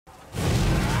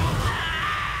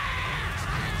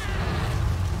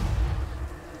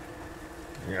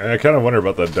I kind of wonder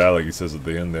about that dialogue he says at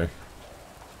the end there.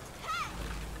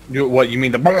 What, you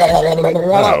mean the...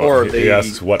 or he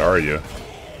asks, what are you?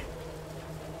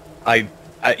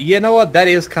 You know what, that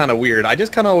is kind of weird. I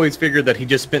just kind of always figured that he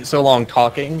just spent so long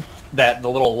talking that the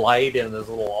little light and this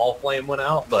little all flame went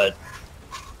out, but...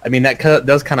 I mean, that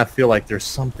does kind of feel like there's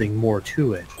something more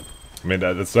to it. I mean,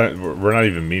 that's not... We're not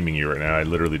even memeing you right now. I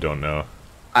literally don't know.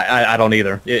 I don't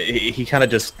either. He kind of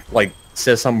just, like,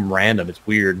 says something random. It's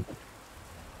weird.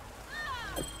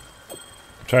 I'm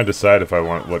trying to decide if I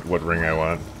want... What ring I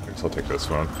want. I guess I'll take this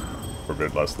one. For a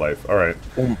bit less life. Alright.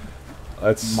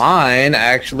 Mine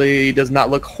actually does not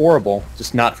look horrible.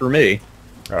 Just not for me.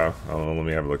 Oh, well, let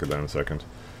me have a look at that in a second.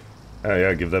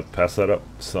 Yeah, pass that up,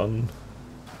 son.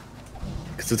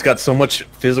 Because it's got so much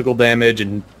physical damage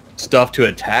and stuff to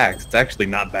attack. It's actually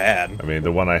not bad. I mean,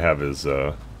 the one I have is,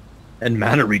 and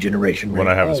mana regeneration. The one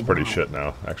I have is pretty shit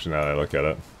now. Actually, now that I look at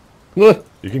it. Look.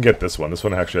 You can get this one. This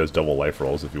one actually has double life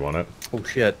rolls if you want it. Oh,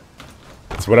 shit.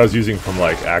 It's what I was using from,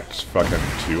 like, Act fucking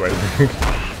 2, I think.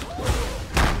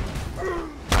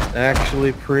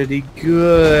 Actually pretty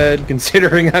good,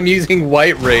 considering I'm using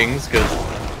white rings, because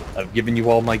I've given you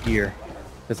all my gear.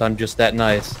 Because I'm just that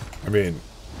nice. I mean,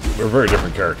 we're very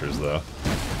different characters, though.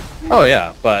 Oh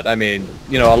yeah, but I mean,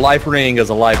 you know, a life ring is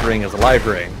a life ring is a life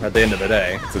ring at the end of the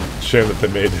day. It's a shame that they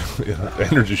made the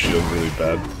energy shield really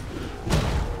bad.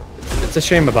 It's a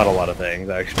shame about a lot of things,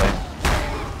 actually.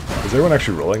 Is everyone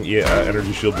actually rolling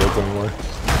energy shield builds anymore?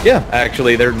 Yeah,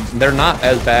 actually, they're not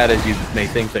as bad as you may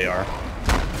think they are.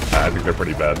 I think they're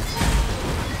pretty bad.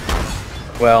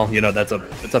 Well, you know, it's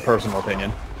a personal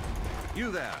opinion.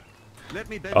 You there. Let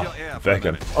me bend your air for a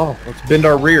minute. Oh, let's bend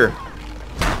our rear.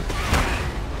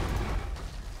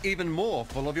 Even more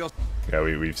full of your... Yeah,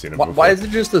 we've seen it before. Why is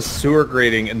it just a sewer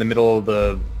grating in the middle of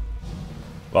the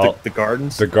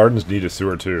gardens? The gardens need a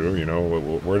sewer too, you know.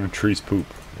 Where do trees poop,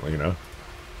 you know?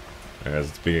 As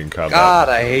it's being combat. God,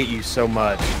 I hate you so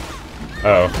much.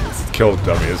 Oh, it's kill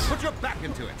dummies. Put your back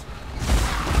into it.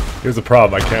 Here's the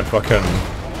problem, I can't fucking...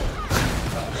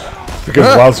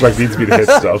 because Wild Strike needs me to hit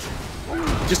stuff.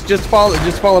 Just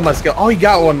follow my skill. Oh, you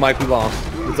got one, Mike. We lost.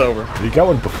 It's over. You got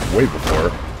one way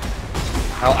before.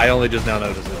 I only just now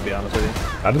noticed it, to be honest with you.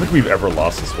 I don't think we've ever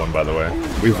lost this one, by the way.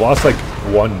 We've lost, like,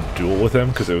 one duel with him,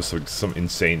 because it was, like, some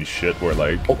insane shit where,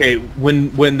 like... Okay,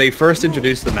 when they first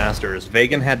introduced the Masters,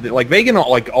 Vagan had... Vagan,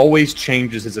 always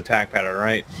changes his attack pattern,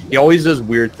 right? He always does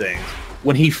weird things.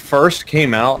 When he first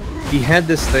came out, he had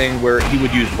this thing where he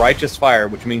would use Righteous Fire,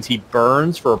 which means he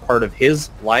burns for a part of his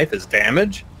life as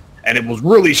damage, and it was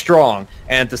really strong.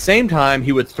 And at the same time,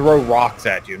 he would throw rocks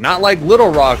at you. Not like little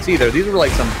rocks either. These were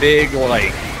like some big,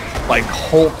 like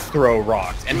Hulk throw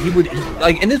rocks. And he would,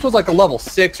 and this was like a level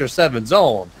 6 or 7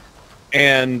 zone.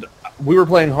 And we were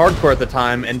playing hardcore at the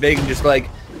time, and Vagan just like,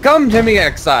 come to me,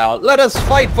 Exile, let us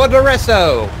fight for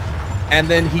Doresso! And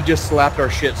then he just slapped our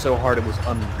shit so hard it was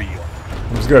unreal.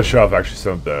 I'm just gonna show off actually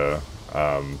some of the,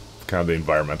 kind of the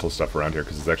environmental stuff around here,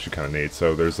 because it's actually kind of neat.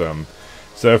 So there's,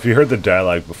 so if you heard the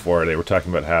dialogue before, they were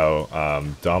talking about how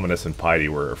Dominus and Piety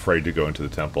were afraid to go into the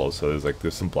temple. So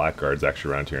there's some blackguards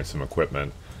actually around here and some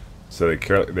equipment. So they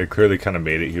clearly kind of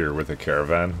made it here with a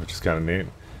caravan, which is kind of neat.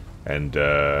 And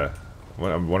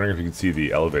I'm wondering if you can see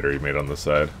the elevator he made on the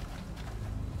side.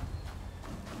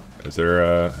 Is there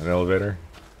an elevator?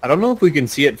 I don't know if we can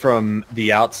see it from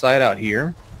the outside out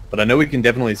here, but I know we can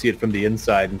definitely see it from the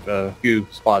inside and a few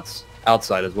spots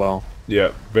outside as well.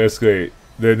 Yeah, basically.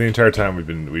 The entire time we've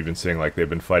been seeing like they've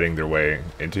been fighting their way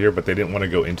into here, but they didn't want to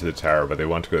go into the tower, but they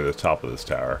want to go to the top of this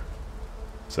tower.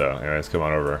 So, anyways, come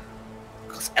on over.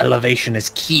 Because elevation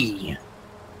is key.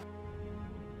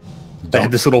 They have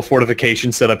this little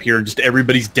fortification set up here, and just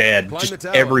everybody's dead. Just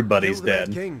everybody's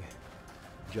dead. King.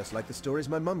 Just like the stories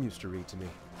my mum used to read to me.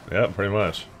 Yeah, pretty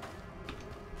much.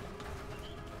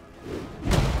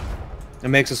 It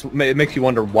makes you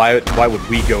wonder why would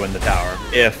we go in the tower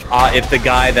if the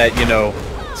guy that, you know,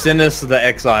 sent us to the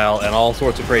Exile and all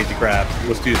sorts of crazy crap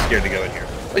was too scared to go in here.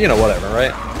 But, you know, whatever,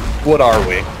 right? What are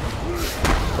we?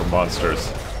 We're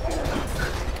monsters.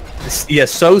 Yeah,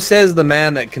 so says the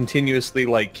man that continuously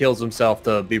like kills himself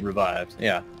to be revived.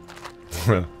 Yeah.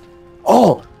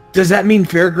 Oh, does that mean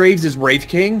Fairgraves is Wraith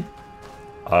King?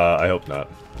 I hope not.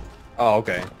 Oh,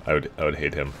 okay. I would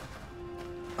hate him.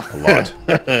 A lot.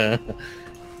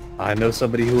 I know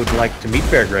somebody who would like to meet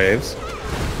Fairgraves.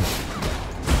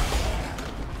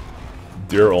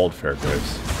 Dear old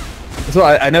Fairgraves. So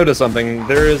I noticed something.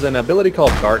 There is an ability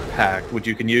called Dart Pact, which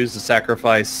you can use to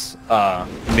sacrifice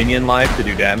minion life to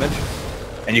do damage.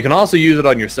 And you can also use it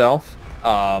on yourself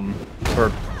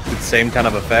for the same kind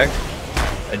of effect.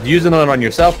 And using it on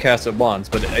yourself, cast it once,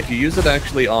 but if you use it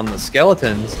actually on the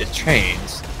skeletons, it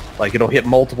chains. Like, it'll hit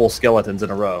multiple skeletons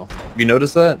in a row. Have you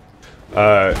noticed that?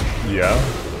 Yeah.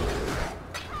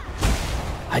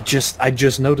 I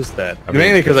just noticed that. I mean,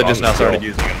 Mainly because I just on now started skill.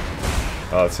 using it.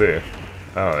 Oh, let's see.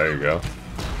 Oh, there you go.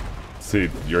 See,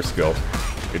 your skill.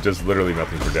 It does literally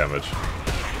nothing for damage.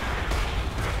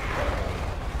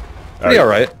 Pretty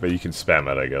alright. But you can spam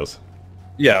it, I guess.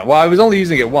 Yeah, well, I was only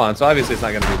using it once, so obviously it's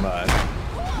not going to do much.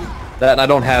 That, and I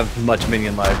don't have much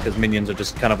minion life, because minions are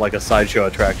just kind of like a sideshow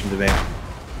attraction to me.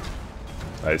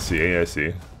 I see, I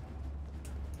see.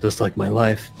 Just like my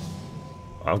life.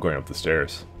 I'm going up the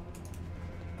stairs.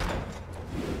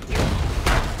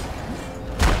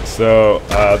 So,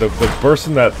 the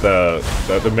person that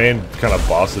the main kind of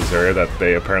boss's area that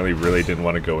they apparently really didn't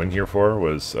want to go in here for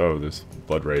was... Oh, there's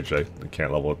Blood Rage. I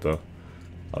can't level it, though.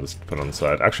 I'll just put it on the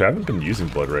side. Actually, I haven't been using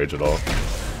Blood Rage at all.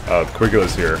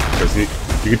 Quigula's here, because you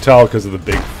can tell because of the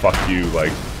big fuck you,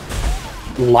 like...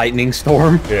 Lightning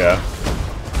storm? Yeah.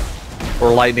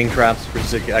 Or lightning traps,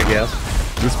 I guess.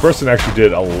 This person actually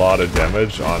did a lot of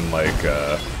damage on, like,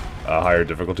 higher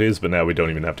difficulties, but now we don't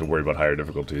even have to worry about higher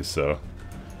difficulties, so...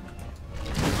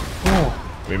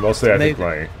 I mean, mostly I think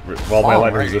my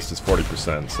lightning resist is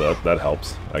 40%, so that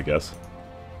helps, I guess.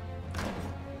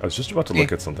 I was just about to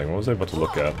look at something. What was I about to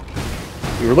look at?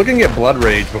 You were looking at Blood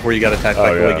Rage before you got attacked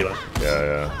by Caligula.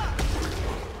 Yeah.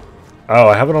 Oh,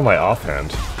 I have it on my offhand,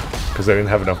 because I didn't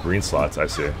have enough green slots, I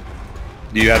see.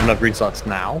 Do you have enough green slots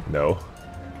now? No.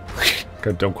 What kind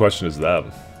of dumb question is that?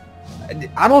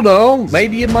 I don't know.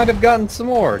 Maybe you might have gotten some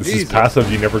more. This is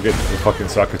passive, you never get the fucking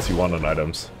sockets you want on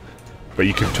items. But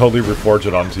you can totally reforge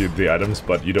it onto the items,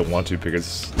 but you don't want to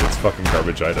because it's fucking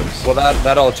garbage items. Well,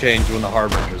 that all changed when the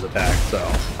Harbingers attacked, so...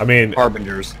 I mean...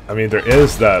 Harbingers. I mean, there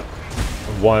is that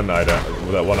one item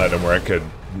where I could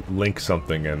link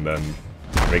something and then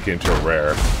make it into a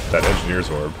rare. That Engineer's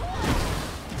Orb.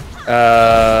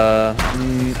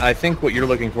 I think what you're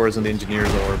looking for is an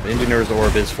Engineer's Orb. Engineer's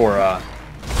Orb is for,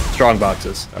 strong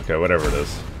boxes. Okay, whatever it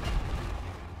is.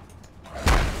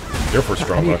 You're for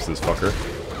strong boxes, fucker.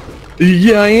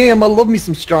 Yeah, I am. I love me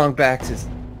some strong boxes.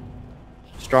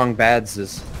 Strong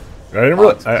badses. I didn't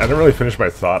really finish my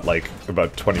thought, like,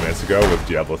 about 20 minutes ago with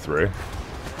Diablo 3.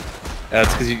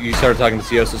 That's because you started talking to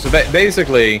Siosa. So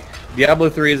basically, Diablo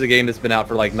 3 is a game that's been out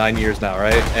for like 9 years now,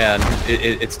 right? And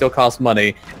it still costs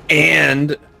money,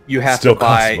 and you have still to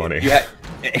buy... Costs money. You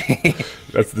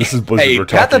this is Blizzard hey, we're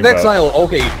talking Path of about. Exile,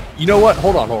 okay, you know what?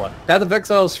 Hold on. Path of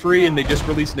Exile is free, and they just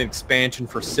released an expansion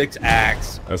for 6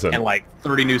 acts and like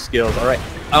 30 new skills. All right.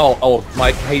 Oh,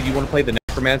 Mike, hey, do you want to play the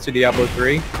Necromancer Diablo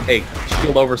 3? Hey,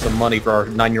 shield over some money for our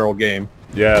 9-year-old game.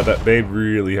 Yeah, they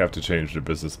really have to change their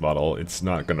business model. It's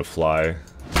not going to fly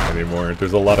anymore.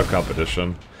 There's a lot of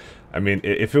competition. I mean,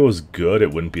 if it was good,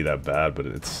 it wouldn't be that bad, but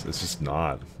it's just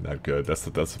not that good. That's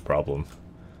the problem.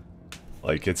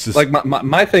 Like, it's just... Like,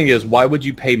 my thing is, why would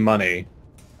you pay money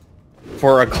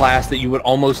for a class that you would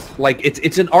almost... Like,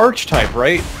 it's an archetype,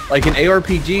 right? Like, an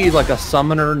ARPG, like a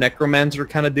summoner, necromancer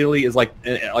kind of dealie is like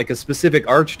a specific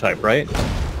archetype, right?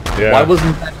 Yeah. Why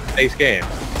wasn't that the base game?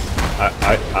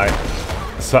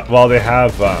 Well, they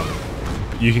have...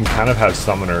 you can kind of have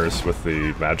summoners with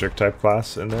the magic type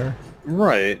class in there.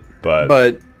 Right.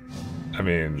 But I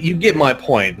mean... You get my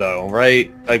point, though,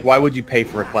 right? Like, why would you pay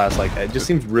for a class like that? It just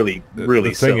seems really silly.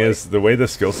 The thing is, the way the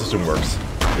skill system works...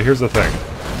 Here's the thing.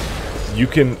 You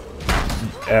can...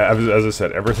 As I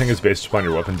said, everything is based upon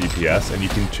your weapon DPS, and you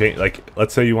can change... Like,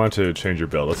 let's say you want to change your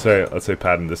build. Let's say,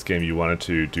 Pat, in this game, you wanted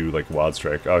to do, like, Wild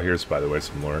Strike. Oh, here's, by the way,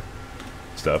 some more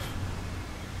stuff.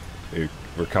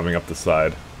 We're coming up the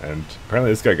side, and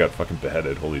apparently this guy got fucking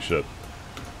beheaded. Holy shit.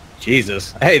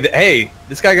 Jesus. Hey,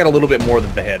 this guy got a little bit more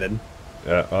than beheaded.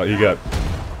 Yeah, oh, you got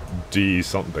D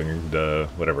something,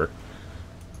 whatever.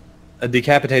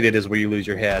 Decapitated is where you lose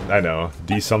your head. I know,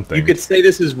 D something. You could say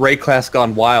this is Ray Class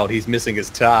gone wild. He's missing his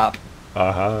top. Funny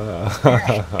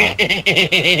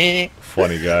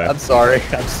guy. I'm sorry.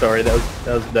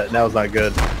 That was not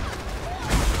good.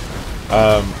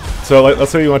 So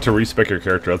let's say you want to respec your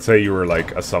character. Let's say you were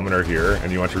like a summoner here,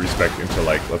 and you want to respec into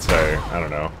like, let's say, I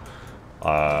don't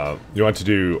know, you want to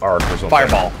do arc or something.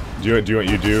 Fireball. Do what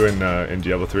you do in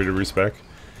Diablo 3 to respec?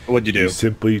 What'd you do? You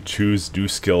simply choose new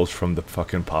skills from the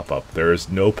fucking pop-up. There is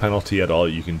no penalty at all.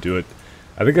 You can do it.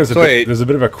 I think there's a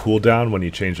bit of a cooldown when you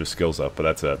change the skills up, but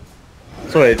that's it.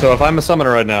 So wait, so if I'm a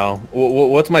summoner right now,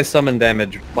 what's my summon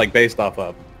damage like based off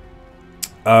of?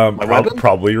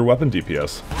 Probably your weapon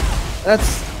DPS.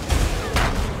 That's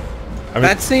I mean,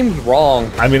 that seems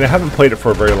wrong. I mean, I haven't played it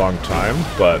for a very long time,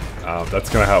 but that's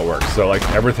kind of how it works. So like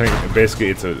everything, basically,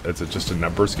 it's just a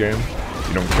numbers game.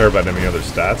 You don't care about any other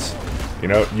stats. You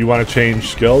know, you want to change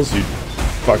skills, you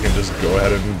fucking just go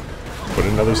ahead and put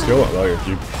another skill. Like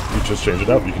you just change it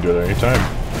up. You can do it at any time.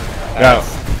 Yeah.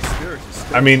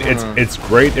 I mean, it's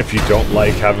great if you don't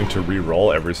like having to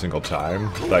re-roll every single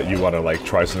time that you want to like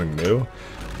try something new,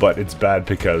 but it's bad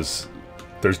because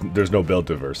there's no build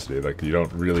diversity. Like you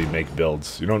don't really make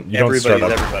builds. You don't start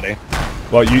up. Everybody.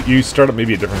 Well, you start up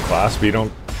maybe a different class, but you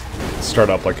don't start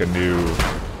up like a new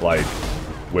like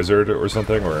wizard or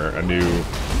something or a new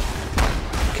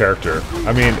character.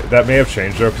 I mean, that may have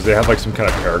changed though because they have like some kind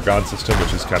of paragon system,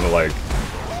 which is kind of like.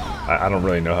 I don't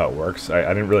really know how it works.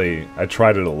 I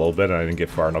tried it a little bit and I didn't get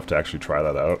far enough to actually try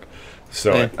that out.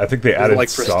 So I think they added like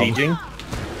some... prestiging?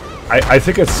 I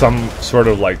think it's some sort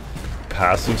of like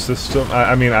passive system.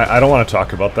 I mean, I don't want to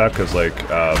talk about that because like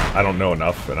I don't know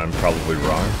enough and I'm probably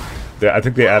wrong. I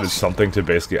think they added something to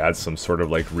basically add some sort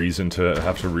of like reason to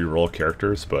have to re-roll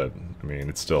characters, but I mean,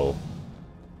 it's still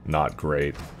not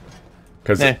great.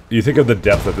 Because you think of the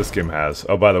depth that this game has.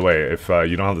 Oh, by the way, if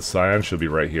you don't have the Scion, she'll be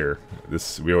right here.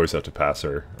 We always have to pass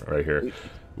her right here.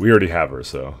 We already have her,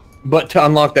 so. But to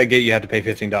unlock that gate, you have to pay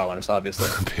 $15, obviously.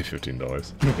 Pay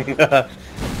 $15.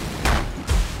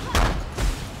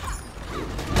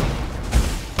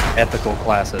 Ethical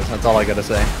classes. That's all I gotta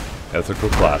say. Ethical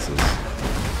classes.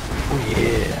 Oh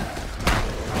yeah.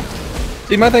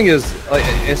 See, my thing is, like,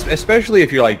 especially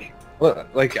if you're like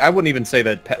I wouldn't even say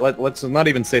that. Let's not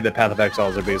even say that Path of Exile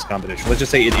is their biggest competition. Let's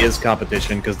just say it is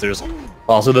competition because there's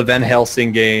also the Van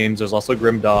Helsing games. There's also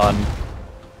Grim Dawn.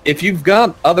 If you've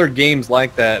got other games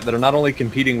like that that are not only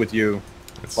competing with you,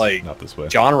 it's like not this way.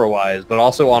 Genre-wise, but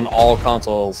also on all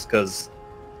consoles, because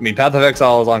I mean, Path of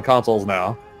Exile is on consoles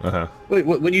now.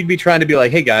 When you'd be trying to be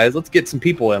like, hey guys, let's get some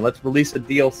people in. Let's release a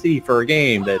DLC for a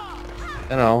game that,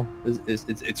 you know,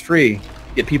 it's free.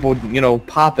 Get people, you know,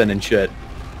 popping and shit.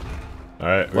 All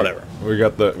right, whatever. We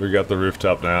got the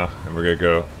rooftop now, and we're gonna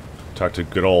go talk to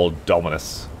good old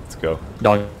Dominus. Let's go.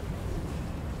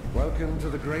 Welcome to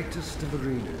the greatest of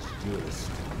arenas, duelist.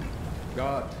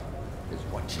 God is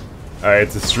watching. All right,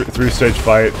 it's a three-stage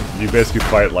fight. You basically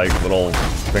fight like little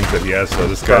things that he has. So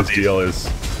this guy's deal is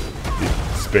he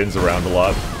spins around a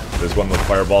lot. There's one with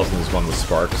fireballs and there's one with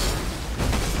sparks.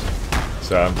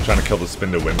 So I'm trying to kill the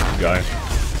spin to win guy.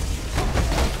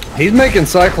 He's making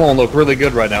Cyclone look really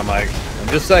good right now, Mike. I'm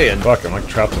just saying. Fuck, I'm like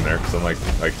trapped in there because I'm like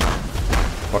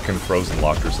fucking frozen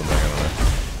locked or something. I don't know.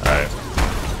 All right.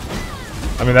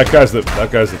 I mean, that guy's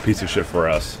the piece of shit for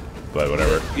us, but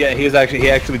whatever. Yeah, he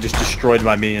actually just destroyed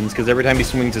my minions because every time he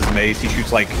swings his mace, he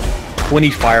shoots like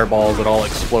 20 fireballs that all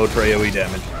explode for AoE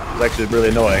damage. It's actually really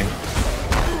annoying.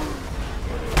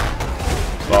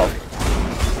 Well,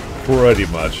 pretty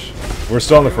much. We're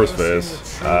still in the first phase.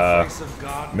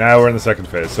 Now we're in the second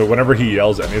phase. So whenever he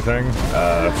yells anything, we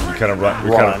kind of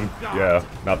run. Yeah,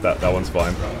 not that. That one's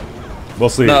fine.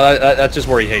 Mostly. No, that's just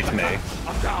where he hates me.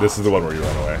 This is the one where you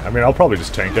run away. I mean, I'll probably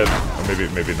just tank it,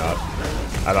 or maybe not.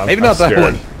 I don't. Maybe not that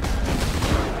one.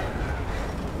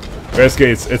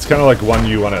 Basically, it's kind of like one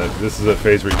you want to. This is a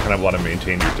phase where you kind of want to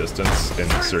maintain your distance in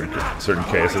certain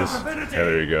cases. Yeah,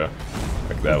 there you go,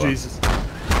 like that Jesus. One.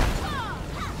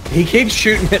 He keeps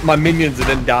shooting at my minions and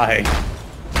then die,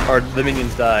 or the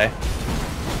minions die.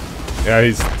 Yeah,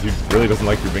 he really doesn't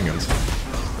like your minions.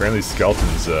 Apparently,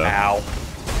 skeletons. Ow.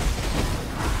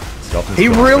 He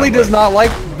really does not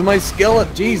like my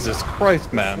skeleton. Jesus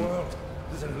Christ, man.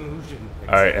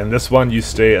 Alright, and this one you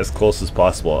stay as close as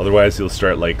possible. Otherwise, you'll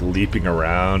start like leaping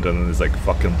around, and then there's like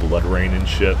fucking blood rain and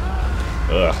shit.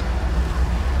 Ugh.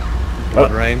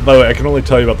 Blood rain? By the way, I can only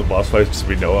tell you about the boss fights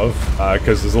we know of,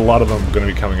 because there's a lot of them going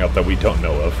to be coming up that we don't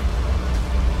know of.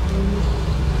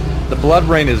 The blood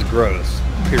rain is gross.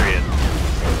 Period.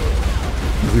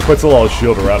 He puts a lot of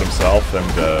shield around himself, and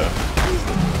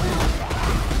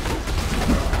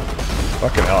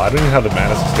fucking hell, I don't even have the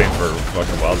mana sustain for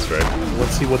fucking Wild Strike.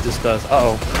 Let's see what this does.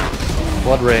 Uh-oh.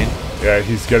 Blood rain. Yeah,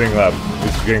 he's getting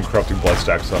corrupting blood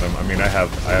stacks on him. I mean, I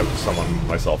have some on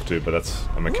myself too, but that's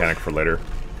a mechanic for later.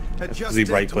 Just he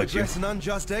right-clicks you. An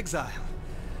unjust exile.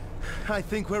 I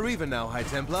think we're even now, High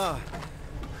Templar.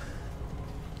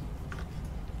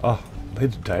 Oh,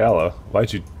 Lady Diala,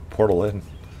 why'd you portal in?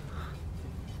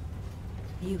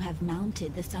 You have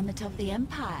mounted the summit of the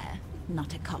Empire,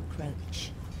 not a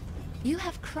cockroach. You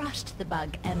have crushed the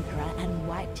Bug Emperor and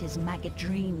wiped his maggot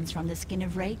dreams from the skin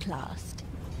of Rayclast.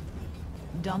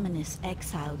 Dominus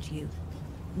exiled you,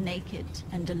 naked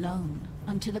and alone,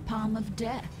 unto the palm of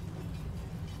death.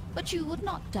 But you would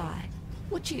not die,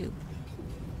 would you?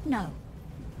 No.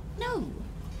 No.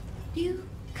 You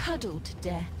cuddled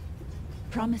death,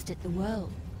 promised it the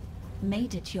world,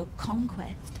 made it your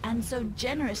conquest, and so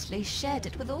generously shared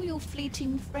it with all your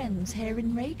fleeting friends here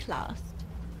in Rayclast.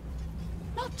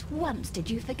 Not once did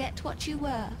you forget what you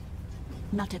were.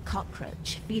 Not a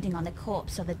cockroach feeding on the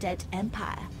corpse of a dead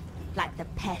empire, like the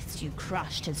pests you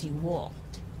crushed as you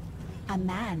walked. A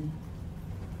man.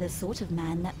 The sort of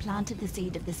man that planted the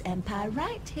seed of this empire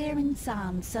right here in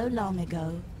San so long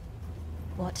ago.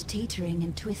 What teetering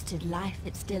and twisted life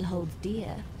it still holds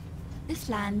dear, this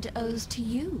land owes to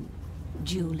you,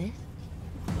 Julius.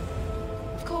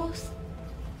 Of course,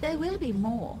 there will be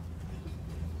more.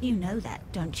 You know that,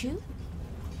 don't you?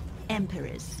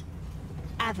 Emperors.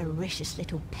 Avaricious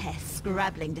little pests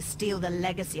scrabbling to steal the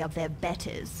legacy of their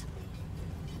betters.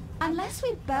 Unless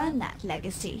we burn that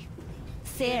legacy,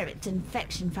 sear its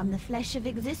infection from the flesh of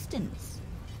existence.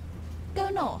 Go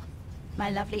north, my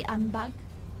lovely Unbug.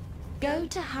 Go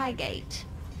to Highgate,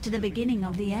 to the beginning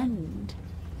of the end.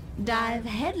 Dive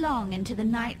headlong into the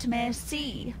nightmare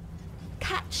sea.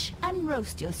 Catch and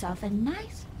roast yourself a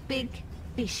nice big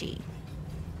fishy.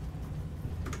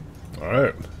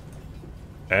 Alright.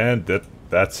 And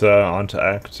that's on to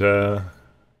Act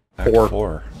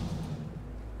 4.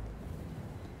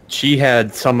 She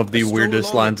had some of the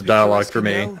weirdest lines of dialogue for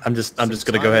me. I'm just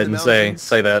gonna go ahead and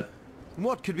say that.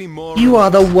 What could be more? You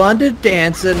are the one to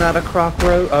dance and not a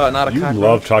cockroach. Not a You cockroach.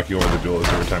 love talking over the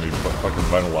duelist every time you put fucking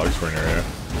vinyl logs for an area.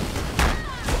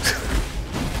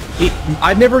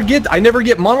 I never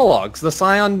get monologues. The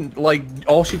Scion, like,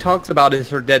 all she talks about is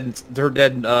her dead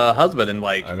husband, and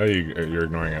like. I know you're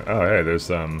ignoring it. Oh, hey, there's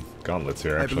gauntlets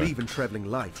here. I Actually, believe in traveling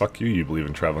light. fuck you. You believe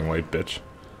in traveling light, bitch.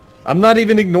 I'm not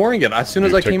even ignoring it. As soon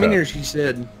as Dude, I take came in that. here, she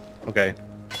said, "Okay."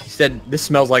 She said, "This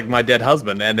smells like my dead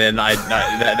husband," and then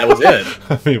that was it.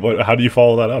 I mean, how do you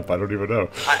follow that up? I don't even know.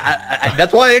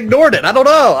 That's why I ignored it. I don't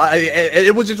know.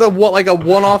 It was just a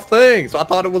one-off thing, so I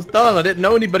thought it was done. I didn't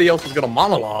know anybody else was gonna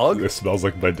monologue. This smells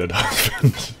like my dead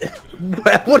husband.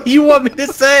 What do you want me to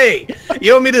say?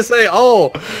 You want me to say,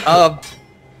 "Oh,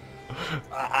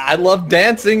 I love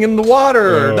dancing in the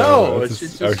water"? No, that's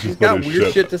it's just she's got funny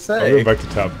weird shit to I'm say. going back to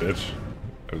town, bitch.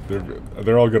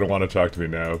 They're all gonna want to talk to me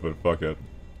now, but fuck it.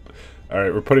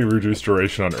 Alright, we're putting reduced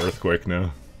duration on Earthquake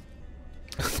now.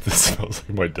 This smells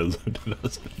like my dead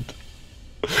husband.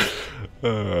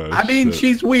 I mean, shit.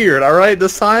 she's weird, alright? The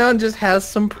Scion just has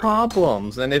some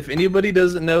problems, and if anybody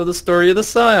doesn't know the story of the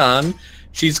Scion,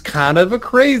 she's kind of a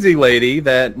crazy lady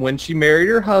that when she married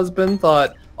her husband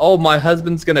thought, oh, my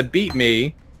husband's gonna beat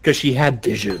me, because she had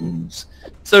visions.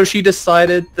 So she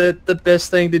decided that the best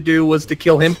thing to do was to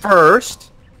kill him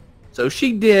first. So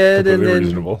she did, and Completely then...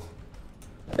 reasonable.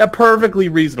 A perfectly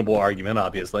reasonable argument,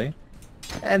 obviously.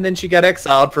 And then she got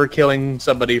exiled for killing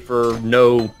somebody for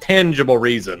no tangible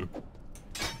reason.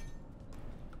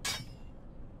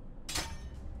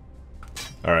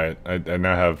 Alright, I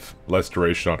now have less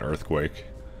duration on Earthquake.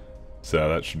 So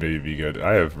that should maybe be good.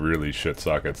 I have really shit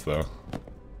sockets though.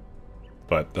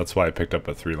 But that's why I picked up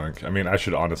a 3-link. I mean, I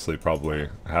should honestly probably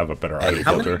have a better item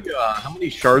filter. How many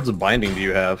shards of binding do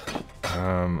you have? I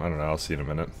don't know, I'll see in a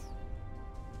minute.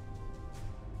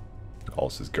 All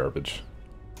this is garbage.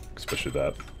 Especially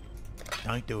that.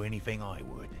 Don't do anything I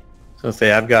would. So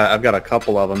say I've got a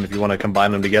couple of them. If you want to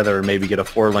combine them together and maybe get a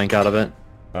 4-link out of it.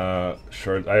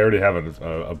 Sure. I already have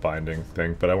a binding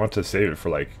thing, but I want to save it for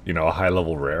like, you know, a high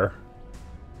level rare.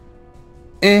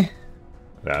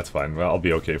 That's fine. Well, I'll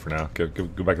be okay for now. Go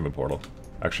back in the portal.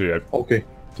 Actually, Okay.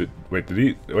 Wait,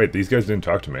 these guys didn't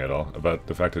talk to me at all about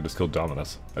the fact I just killed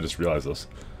Dominus. I just realized this.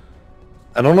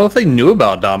 I don't know if they knew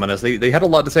about Dominus. They had a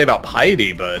lot to say about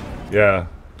Piety, but... Yeah.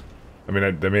 I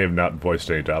mean, they may have not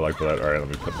voiced any dialogue for that. Alright, let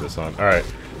me put this on. Alright.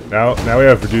 Now we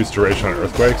have reduced duration on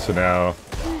Earthquake, so now...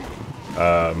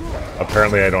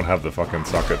 apparently I don't have the fucking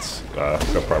sockets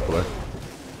hooked up properly.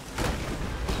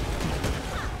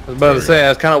 I was about to say, I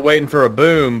was kind of waiting for a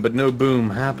boom, but no boom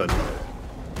happened.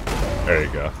 There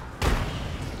you go.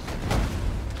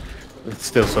 It's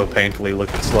still so painfully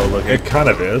slow looking. It kind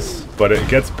of is, but it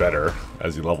gets better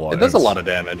as you level up. It does a lot of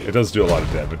damage. It does do a lot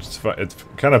of damage. It's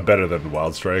kind of better than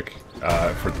Wild Strike,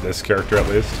 for this character at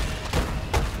least.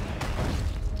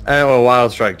 Well,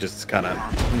 Wild Strike just kind of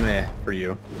meh for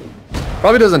you.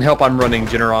 Probably doesn't help I'm running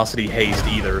Generosity Haste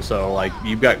either, so like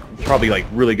you've got probably like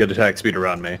really good attack speed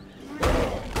around me.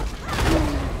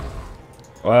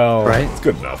 Well, right? It's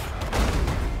good enough.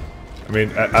 I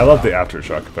mean, I love the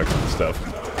aftershock effect and stuff.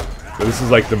 But this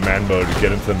is like the man mode to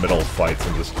get into the middle of fights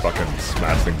and just fucking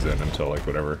smash things in until like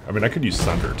whatever. I mean, I could use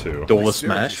Sunder too. Duelist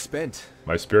Smash. Spent.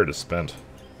 My spirit is spent.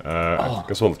 I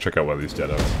guess we'll check out one of these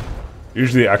dead ends.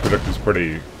 Usually Aqueduct is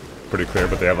pretty clear,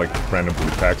 but they have like random blue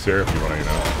packs here if you want to, you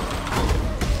know.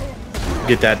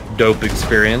 Get that dope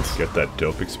experience. Get that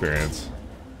dope experience.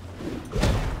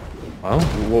 Well,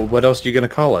 what else are you gonna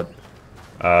call it?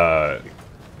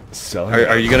 Selling.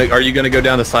 Are you gonna go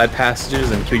down the side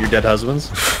passages and kill your dead husbands?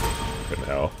 Fucking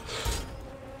hell.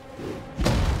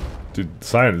 Dude, the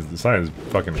sign is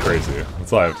fucking crazy.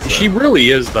 That's all I have to say. She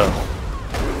really is, though.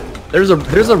 There's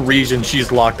a reason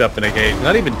she's locked up in a cage.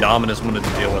 Not even Dominus wanted to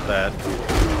deal with that.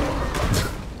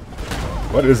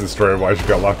 What is the story of why she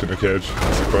got locked in a cage?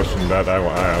 That's a question that I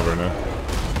ever know.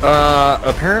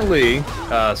 Apparently,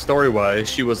 story-wise,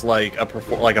 she was like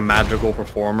a magical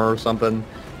performer or something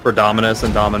for Dominus,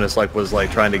 and Dominus was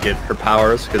trying to get her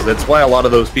powers, because that's why a lot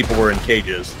of those people were in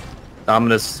cages.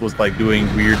 Dominus was doing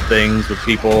weird things with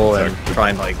people and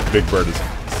trying Big Bird is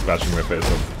smashing my face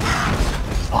up.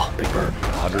 Oh, Big Bird.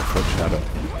 100-foot shadow.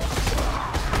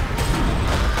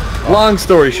 Long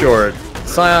story short,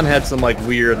 Scion had some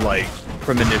weird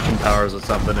premonition powers or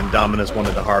something, and Dominus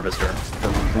wanted to harvest her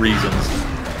for reasons.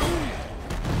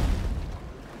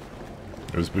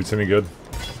 Was Boots any good?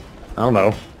 I don't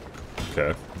know.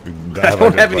 Okay. I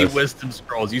don't have any wisdom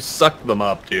scrolls. You sucked them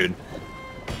up, dude.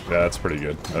 Yeah, that's pretty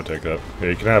good. I'll take that. Yeah,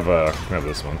 you can have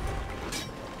this one.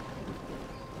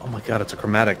 Oh my god, it's a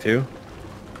chromatic too.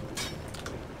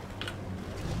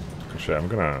 Actually, I'm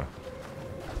gonna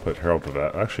put Herald of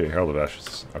Ashes. Actually, Herald of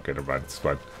Ashes. Okay, never mind. It's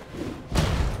fine.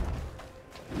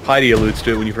 Heidi alludes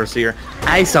to it when you first see her.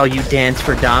 I saw you dance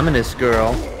for Dominus,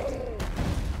 girl.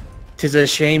 'Tis a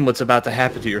shame what's about to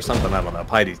happen to you or something. I don't know.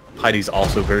 Heidi's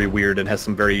also very weird and has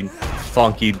some very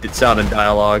funky sounding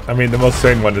dialogue. I mean, the most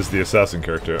sane one is the assassin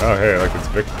character. Oh, hey, it's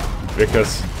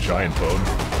Vicus Giant Bone.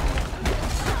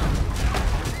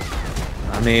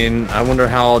 I mean, I wonder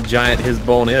how giant his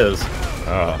bone is.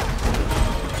 Oh.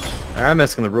 I'm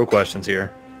asking the real questions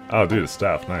here. Oh, dude, a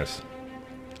staff. Nice.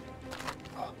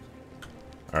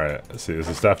 Alright, let's see. Does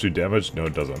the staff do damage? No,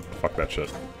 it doesn't. Fuck that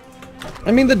shit.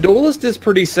 I mean, the duelist is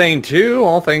pretty sane too,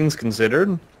 all things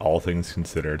considered. All things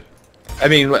considered. I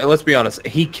mean, let's be honest.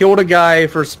 He killed a guy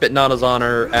for spitting on his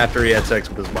honor after he had sex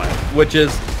with his wife, which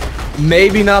is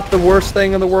maybe not the worst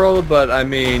thing in the world, but I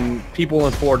mean, people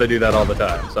in Florida do that all the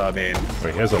time, so I mean...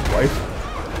 Wait, he has a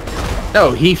wife?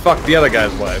 No, he fucked the other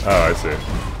guy's wife. Oh, I see.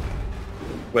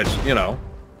 Which, you know...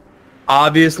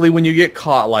 Obviously, when you get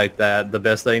caught like that, the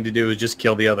best thing to do is just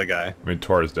kill the other guy. I mean,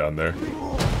 Tora's down there.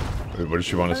 What does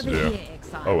she want us to do?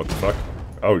 Oh, what the fuck?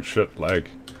 Oh, shit, lag.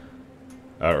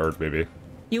 Or maybe.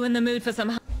 You in the mood for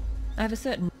some... I have a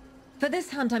certain... For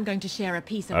this hunt, I'm going to share a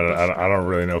piece of... I don't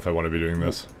really know if I want to be doing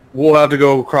this. We'll have to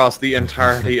go across the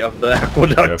entirety of the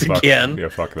aqueduct again. Yeah,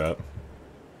 fuck that.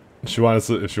 If she wants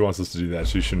us to do that,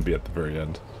 she shouldn't be at the very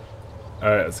end.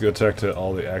 Alright, let's go talk to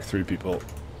all the Act 3 people.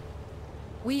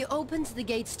 We opened the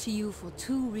gates to you for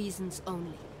two reasons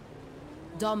only.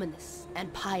 Dominus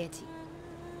and piety.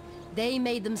 They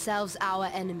made themselves our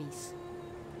enemies.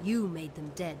 You made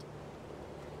them dead.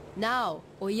 Now,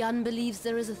 Oyan believes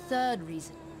there is a third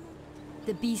reason.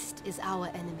 The beast is our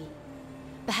enemy.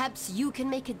 Perhaps you can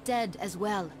make it dead as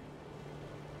well.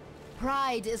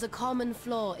 Pride is a common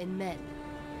flaw in men.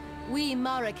 We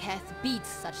Maraketh beat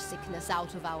such sickness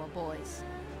out of our boys.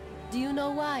 Do you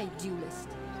know why, duelist?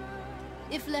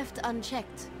 If left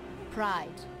unchecked,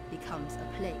 pride becomes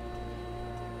a plague.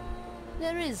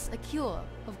 There is a cure,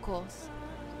 of course.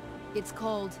 It's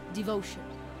called devotion.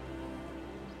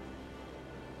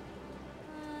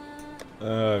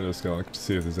 I'm just gonna look to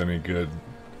see if there's any good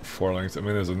 4 lengths. I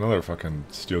mean, there's another fucking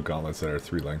steel gauntlets that are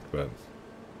 3 length, but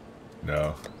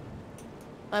no.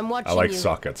 I'm watching I like you.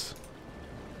 sockets.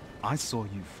 I saw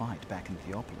you fight back in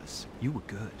Theopolis. You were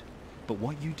good. But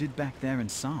what you did back there in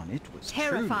Sarn, it was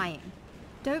terrifying.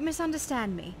 Don't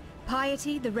misunderstand me.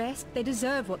 Piety, the rest, they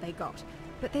deserve what they got.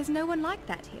 But there's no one like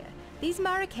that here. These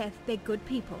Maraketh, they're good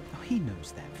people. Oh, he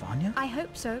knows that, Vanya. I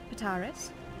hope so,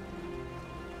 Pataris.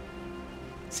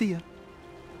 See ya.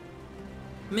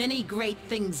 Many great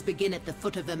things begin at the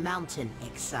foot of a mountain,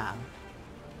 Exile.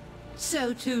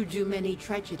 So too do many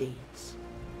tragedies.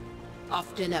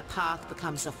 Often a path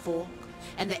becomes a fork,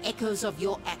 and the echoes of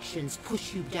your actions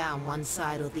push you down one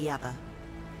side or the other.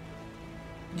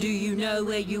 Do you know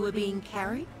where you were being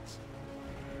carried?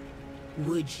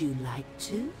 Would you like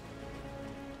to?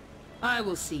 I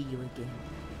will see you again.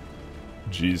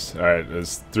 Jeez. Alright,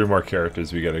 there's 3 more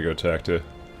characters we gotta go talk to.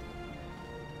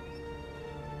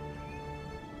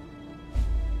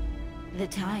 The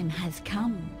time has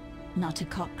come, not a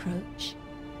cockroach,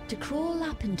 to crawl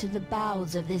up into the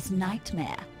bowels of this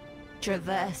nightmare,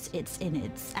 traverse its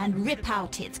innards, and rip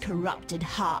out its corrupted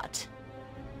heart.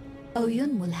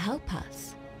 Oyun will help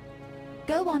us.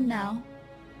 Go on now.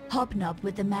 Hobnob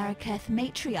with the Maraketh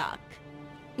matriarch.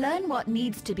 Learn what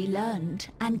needs to be learned,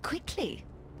 and quickly.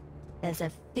 There's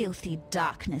a filthy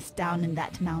darkness down in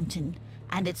that mountain,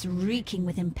 and it's reeking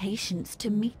with impatience to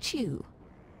meet you.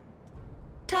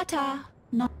 Ta-ta.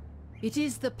 Not. It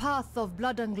is the path of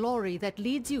blood and glory that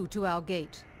leads you to our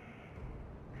gate.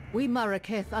 We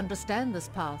Maraketh understand this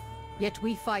path, yet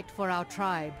we fight for our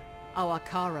tribe, our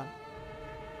Kara.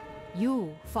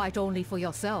 You fight only for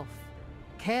yourself,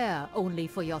 care only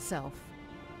for yourself.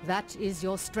 That is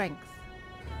your strength.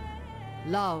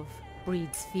 Love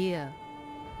breeds fear.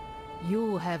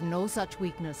 You have no such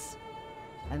weakness,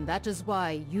 and that is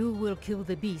why you will kill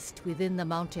the beast within the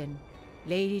mountain.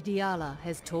 Lady Diala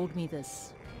has told me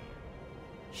this.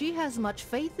 She has much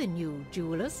faith in you,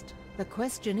 duelist. The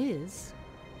question is,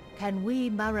 can we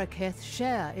Maraketh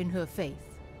share in her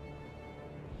faith?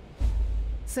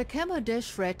 Sekema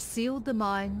Deshret sealed the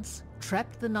mines,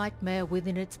 trapped the nightmare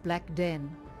within its black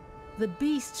den. The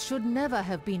beast should never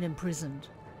have been imprisoned.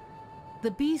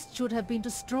 The beast should have been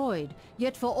destroyed,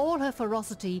 yet for all her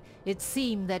ferocity, it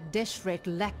seemed that Deshret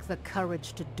lacked the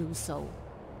courage to do so.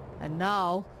 And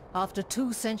now, after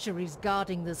 2 centuries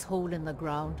guarding this hole in the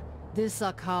ground, this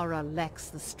Akara lacks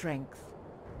the strength.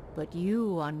 But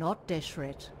you are not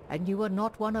Deshret, and you are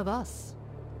not one of us.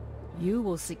 You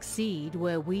will succeed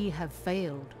where we have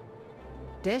failed.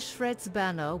 Deshret's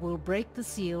banner will break the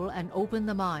seal and open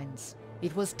the mines.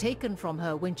 It was taken from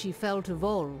her when she fell to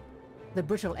Vol, the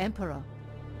brittle emperor.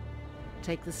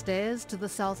 Take the stairs to the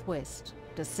southwest.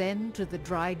 Descend to the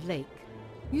dried lake.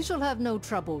 You shall have no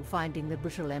trouble finding the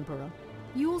brittle emperor.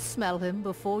 You'll smell him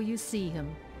before you see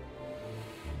him.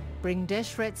 Bring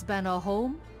Deshret's banner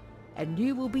home, and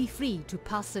you will be free to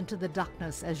pass into the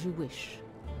darkness as you wish.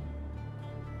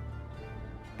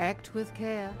 Act with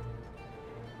care.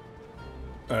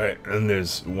 Alright, and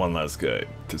there's one last guy.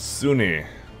 Tasuni.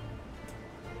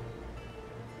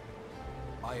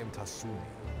 I am Tasuni,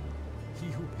 he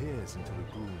who peers into the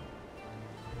gloom,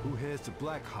 who hears the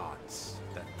black hearts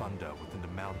that thunder within the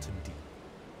mountain deep.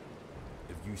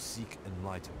 If you seek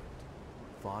enlightenment,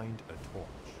 find a torch.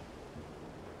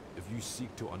 If you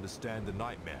seek to understand the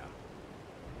nightmare,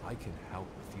 I can help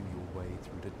feel your way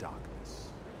through the darkness.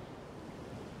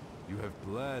 You have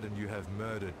bled and you have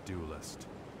murdered, duelist.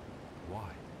 Why?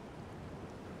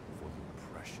 For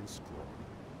your precious glory.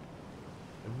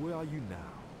 And where are you now?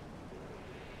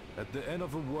 At the end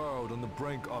of a world on the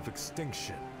brink of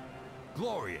extinction.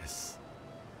 Glorious!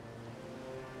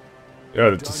 Yeah,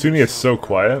 the Tasuni is so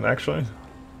quiet, actually.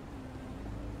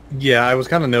 Yeah, I was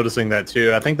kind of noticing that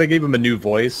too. I think they gave him a new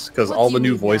voice, because all the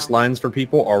new voice lines for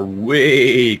people are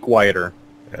way quieter.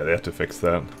 Yeah, they have to fix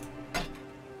that.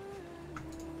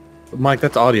 But Mike,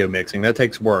 that's audio mixing. That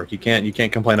takes work. You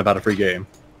can't complain about a free game.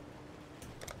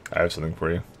 I have something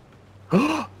for you.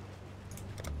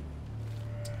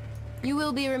 You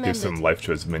will be remembered. Give some life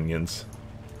choice minions.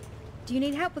 Do you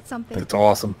need help with something? That's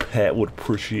awesome. Pat would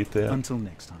appreciate that. Until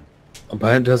next time.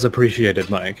 Pat does appreciate it,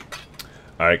 Mike.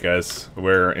 Alright guys,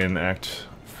 we're in Act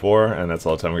 4, and that's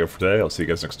all the time we got for today. I'll see you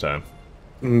guys next time.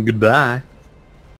 Goodbye.